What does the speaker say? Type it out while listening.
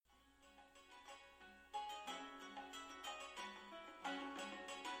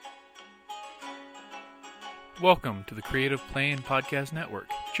Welcome to the Creative Play and Podcast Network.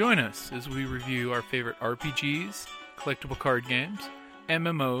 Join us as we review our favorite RPGs, collectible card games,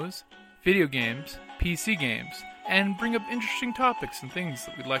 MMOs, video games, PC games, and bring up interesting topics and things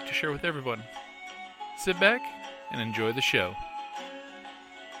that we'd like to share with everyone. Sit back and enjoy the show.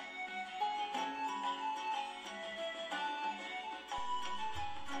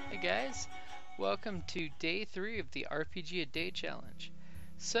 Hey guys, welcome to Day 3 of the RPG a Day Challenge.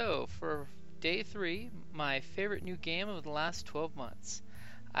 So, for Day 3, my favorite new game of the last 12 months,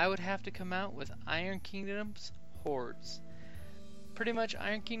 I would have to come out with Iron Kingdoms Hordes. Pretty much,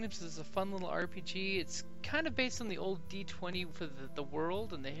 Iron Kingdoms is a fun little RPG. It's kind of based on the old D20 for the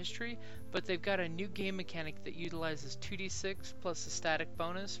world and the history, but they've got a new game mechanic that utilizes 2d6 plus a static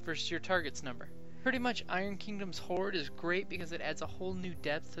bonus versus your target's number. Pretty much, Iron Kingdoms Horde is great because it adds a whole new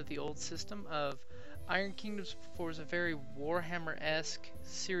depth to the old system of Iron Kingdoms before was a very Warhammer-esque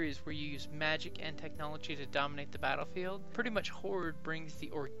series where you use magic and technology to dominate the battlefield. Pretty much Horde brings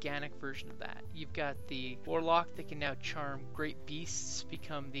the organic version of that. You've got the Warlock that can now charm great beasts,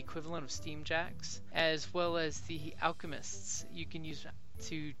 become the equivalent of Steamjacks, as well as the Alchemists you can use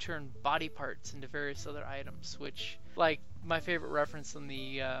to turn body parts into various other items, which, like, my favorite reference in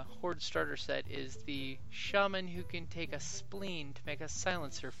the Horde starter set is the shaman who can take a spleen to make a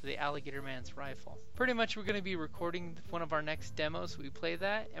silencer for the Alligator Man's rifle. Pretty much we're going to be recording one of our next demos. We play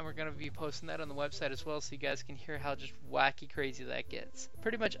that, and we're going to be posting that on the website as well so you guys can hear how just wacky crazy that gets.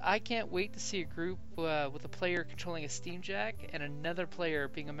 Pretty much I can't wait to see a group with a player controlling a Steamjack and another player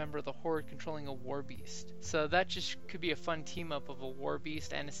being a member of the Horde controlling a Warbeast. So that just could be a fun team up of a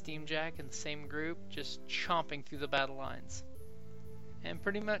Warbeast and a Steamjack in the same group, just chomping through the battle lines. And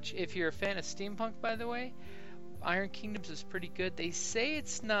pretty much, if you're a fan of steampunk, by the way, Iron Kingdoms is pretty good. They say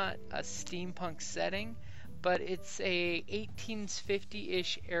it's not a steampunk setting, but it's a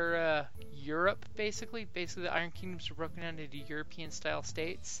 1850-ish era Europe, basically. Basically, the Iron Kingdoms are broken down into European-style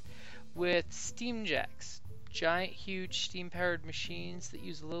states with steamjacks. Giant, huge, steam-powered machines that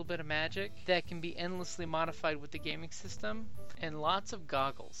use a little bit of magic that can be endlessly modified with the gaming system, and lots of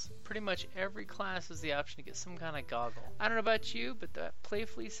goggles. Pretty much every class has the option to get some kind of goggle. I don't know about you, but that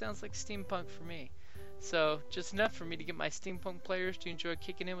playfully sounds like steampunk for me. So, just enough for me to get my steampunk players to enjoy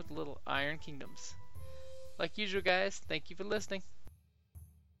kicking in with a little Iron Kingdoms. Like usual, guys, thank you for listening.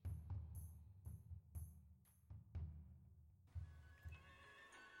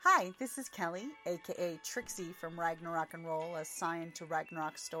 Hi, this is Kelly, aka Trixie from Ragnarok and Roll, assigned to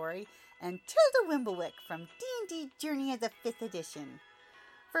Ragnarok Story, and Tilda Wimblewick from D&D Journey of the 5th Edition.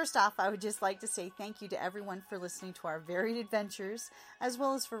 First off, I would just like to say thank you to everyone for listening to our varied adventures, as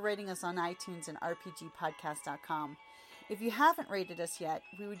well as for rating us on iTunes and RPGpodcast.com. If you haven't rated us yet,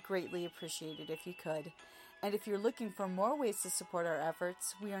 we would greatly appreciate it if you could. And if you're looking for more ways to support our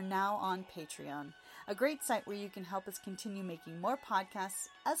efforts, we are now on Patreon, a great site where you can help us continue making more podcasts,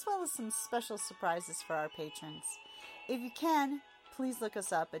 as well as some special surprises for our patrons. If you can, please look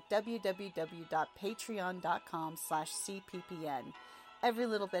us up at www.patreon.com/cppn. Every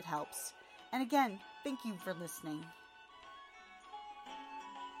little bit helps. And again, thank you for listening.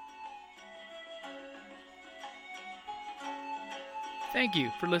 Thank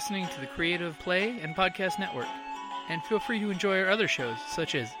you for listening to the Creative Play and Podcast Network. And feel free to enjoy our other shows,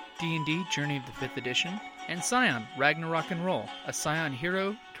 such as D&D Journey of the 5th Edition and Scion Ragnarok and Roll, a Scion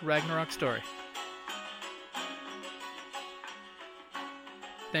hero to Ragnarok story.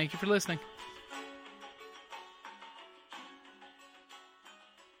 Thank you for listening.